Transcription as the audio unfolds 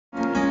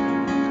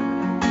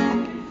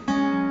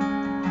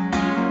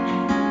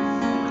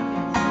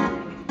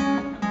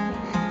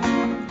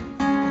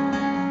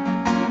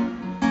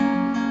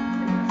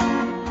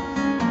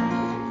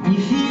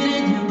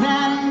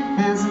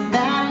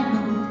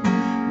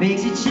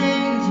Makes you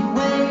change your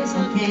ways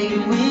like hey,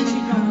 when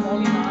you come.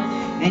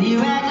 And you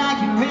act like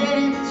you're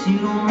ready, but you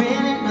don't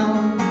really know.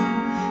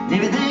 And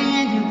everything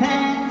in your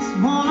past,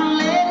 you wanna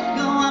let it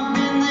go. I've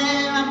been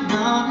there, I've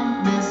done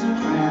it, mess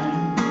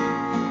around.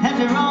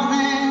 After all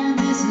that,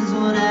 this is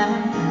what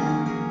I've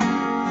found.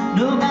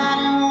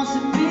 Nobody wants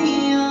to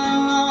be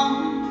alone.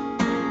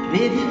 But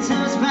if you're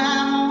touched by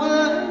the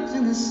words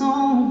in the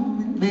song,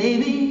 then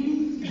baby,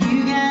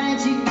 you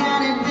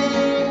got it,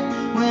 babe.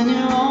 When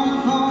you're on the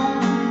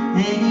phone,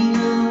 hanging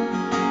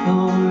up,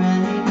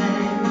 alright,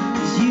 babe.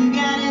 'Cause you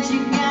got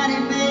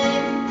it,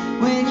 babe.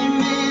 When you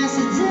miss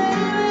a day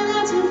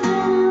without your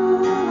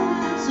friend, your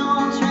life's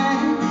on track.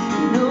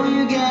 You know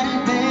you got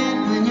it bad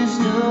when you're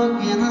stuck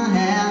in the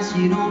house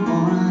you don't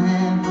wanna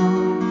have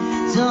home.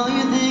 It's all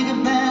you think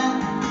about.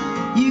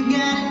 You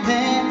got it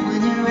bad when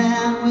you're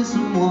out with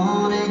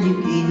someone and you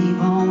keep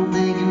on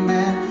thinking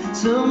about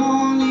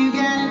someone. You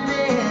got it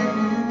bad.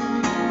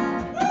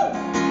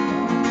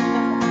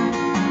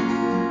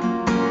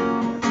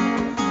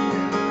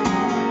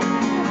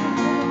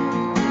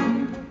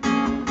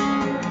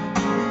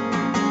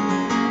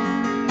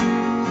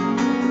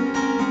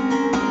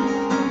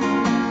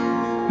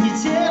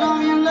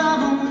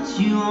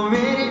 You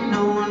already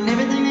know, and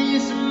everything that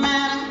used to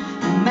matter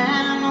don't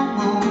matter no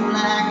more.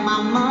 Like my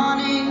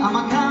money or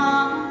my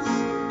cars,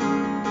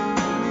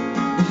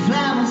 the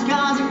flowers,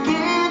 cars, and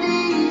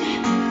candy.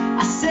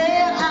 I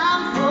said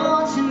I'm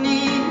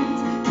fortunate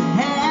to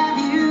have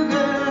you,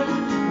 girl.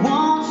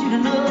 Want you to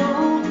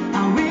know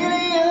I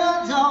really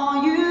adore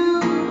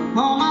you.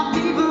 All my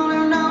people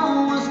who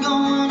know what's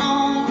going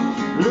on,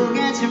 look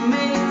at your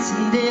mates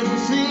and they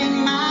will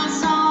sing my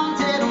song.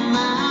 Tell them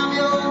I'm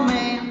your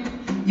man,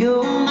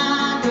 you're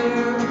my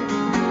girl.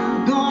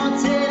 I'm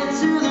gonna tell it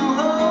to the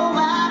whole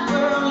wide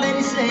world.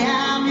 Ladies say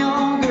I'm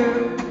your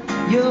girl,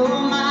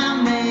 you're my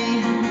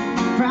man.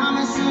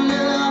 Promise to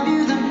love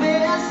you the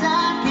best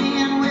I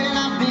can. Well,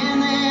 I've been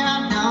there,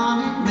 I've done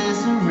it,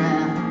 mess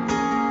around.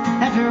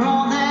 After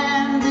all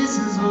that, this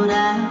is what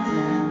I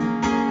found.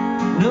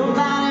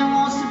 Nobody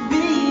wants to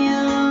be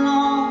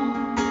alone.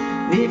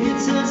 If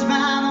you're touched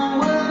by the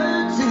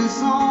words in a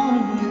song,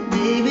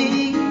 baby,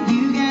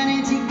 you got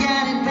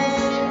it,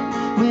 babe.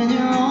 When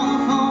you're on the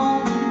phone,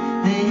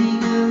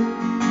 hang up,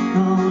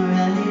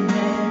 alright,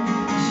 babe.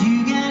 'Cause you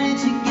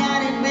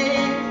got it,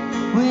 babe.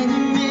 When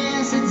you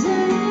miss a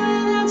day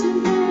without your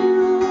friend,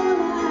 your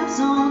life's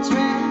on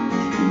track.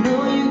 You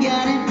know you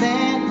got it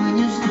bad when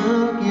you're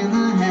stuck in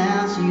the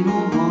house you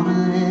don't wanna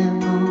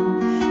have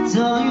home. It's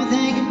all you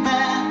think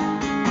about.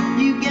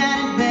 You got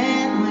it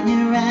bad when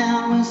you're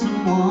out with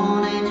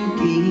someone and you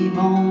keep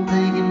on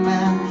thinking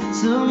about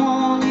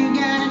someone. You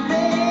got it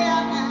bad.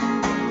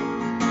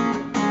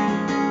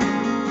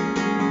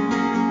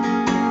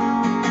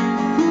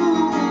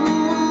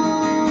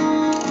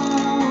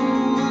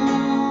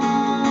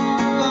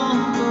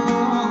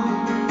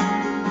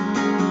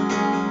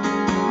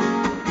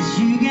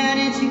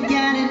 You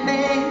got it,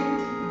 babe.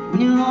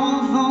 When you're on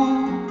the phone,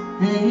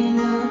 hang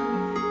up,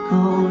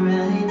 call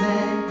right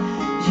back.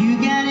 You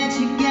got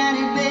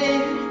it,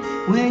 babe.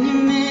 When you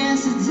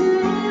miss a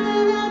day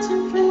without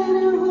your friend,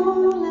 your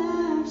whole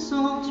life's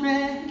on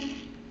track.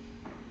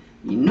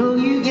 You know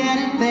you got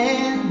it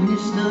bad when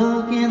you're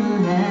stuck in the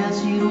house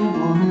you don't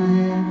wanna